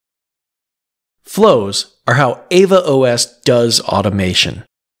Flows are how AVA OS does automation.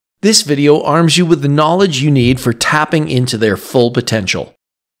 This video arms you with the knowledge you need for tapping into their full potential.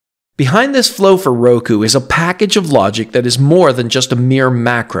 Behind this flow for Roku is a package of logic that is more than just a mere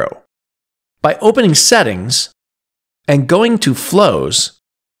macro. By opening Settings and going to Flows,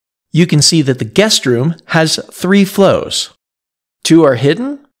 you can see that the guest room has 3 flows. 2 are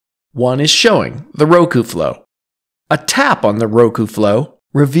hidden, 1 is showing, the Roku flow. A tap on the Roku flow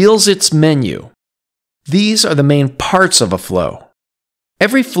reveals its menu. These are the main parts of a flow.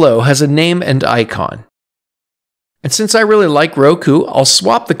 Every flow has a name and icon. And since I really like Roku, I'll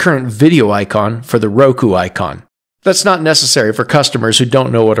swap the current video icon for the Roku icon. That's not necessary for customers who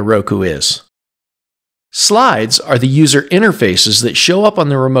don't know what a Roku is. Slides are the user interfaces that show up on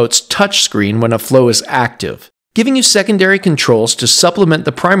the remote's touchscreen when a flow is active, giving you secondary controls to supplement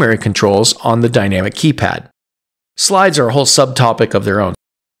the primary controls on the dynamic keypad. Slides are a whole subtopic of their own,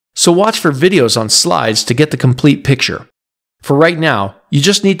 so watch for videos on slides to get the complete picture. For right now, you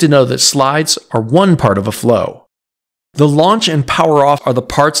just need to know that slides are one part of a flow. The launch and power off are the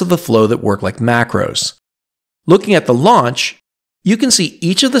parts of the flow that work like macros. Looking at the launch, you can see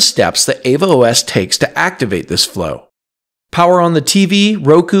each of the steps that AVA OS takes to activate this flow. Power on the TV,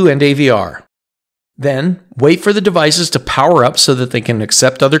 Roku, and AVR. Then, wait for the devices to power up so that they can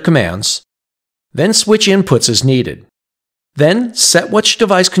accept other commands. Then switch inputs as needed. Then, set which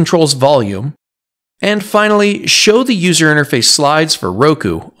device controls volume. And finally, show the user interface slides for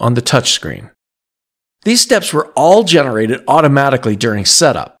Roku on the touchscreen. These steps were all generated automatically during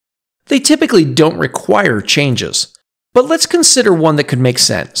setup. They typically don't require changes, but let's consider one that could make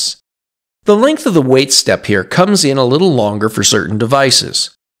sense. The length of the wait step here comes in a little longer for certain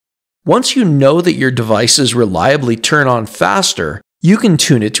devices. Once you know that your devices reliably turn on faster, you can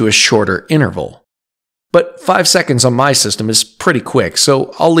tune it to a shorter interval. But 5 seconds on my system is pretty quick,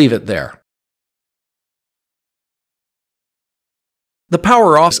 so I'll leave it there. The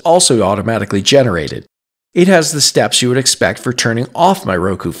power off is also automatically generated. It has the steps you would expect for turning off my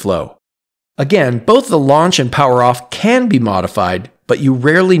Roku flow. Again, both the launch and power off can be modified, but you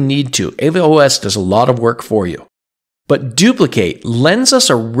rarely need to. AVA OS does a lot of work for you. But duplicate lends us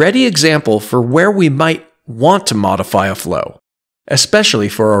a ready example for where we might want to modify a flow, especially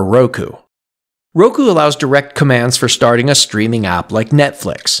for a Roku. Roku allows direct commands for starting a streaming app like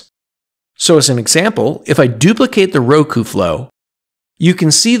Netflix. So as an example, if I duplicate the Roku flow, you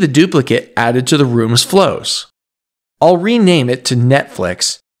can see the duplicate added to the room's flows. I'll rename it to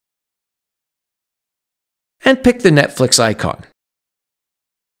Netflix and pick the Netflix icon.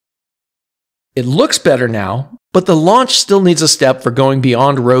 It looks better now, but the launch still needs a step for going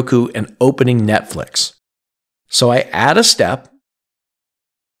beyond Roku and opening Netflix. So I add a step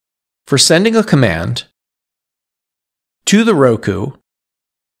for sending a command to the Roku,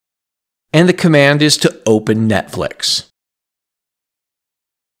 and the command is to open Netflix.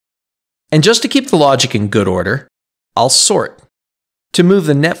 And just to keep the logic in good order, I'll sort to move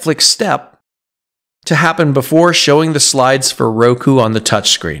the Netflix step to happen before showing the slides for Roku on the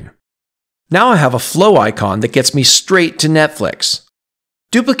touchscreen. Now I have a flow icon that gets me straight to Netflix.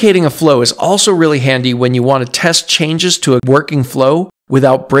 Duplicating a flow is also really handy when you want to test changes to a working flow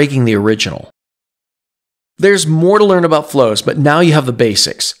without breaking the original. There's more to learn about flows, but now you have the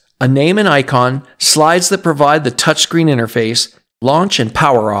basics. A name and icon, slides that provide the touchscreen interface, launch and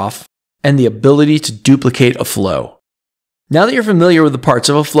power off, and the ability to duplicate a flow. Now that you're familiar with the parts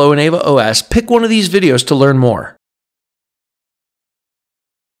of a flow in AVA OS, pick one of these videos to learn more.